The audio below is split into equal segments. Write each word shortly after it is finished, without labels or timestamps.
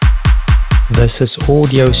This is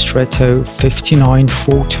Audio Stretto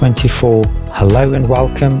 59424. Hello and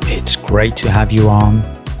welcome, it's great to have you on.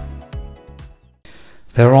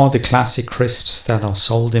 There are the classic crisps that are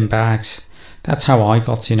sold in bags. That's how I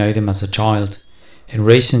got to know them as a child. In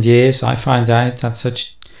recent years I found out that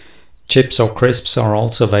such chips or crisps are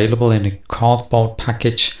also available in a cardboard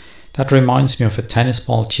package that reminds me of a tennis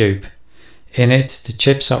ball tube. In it, the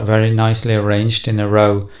chips are very nicely arranged in a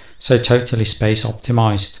row, so totally space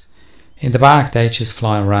optimized. In the bag they just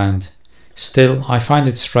fly around. Still, I find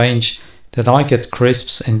it strange that I get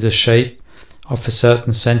crisps in the shape of a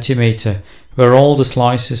certain centimetre, where all the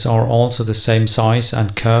slices are also the same size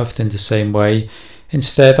and curved in the same way,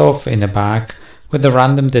 instead of in a bag with a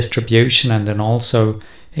random distribution and then also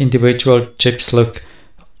individual chips look.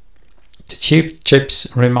 The tube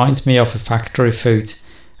chips remind me of a factory food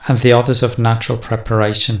and the others of natural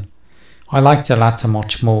preparation. I like the latter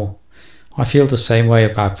much more. I feel the same way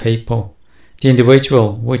about people. The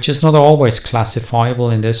individual, which is not always classifiable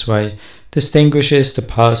in this way, distinguishes the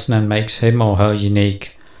person and makes him or her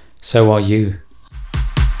unique. So are you.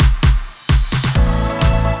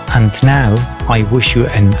 And now I wish you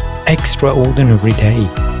an extraordinary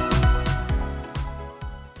day.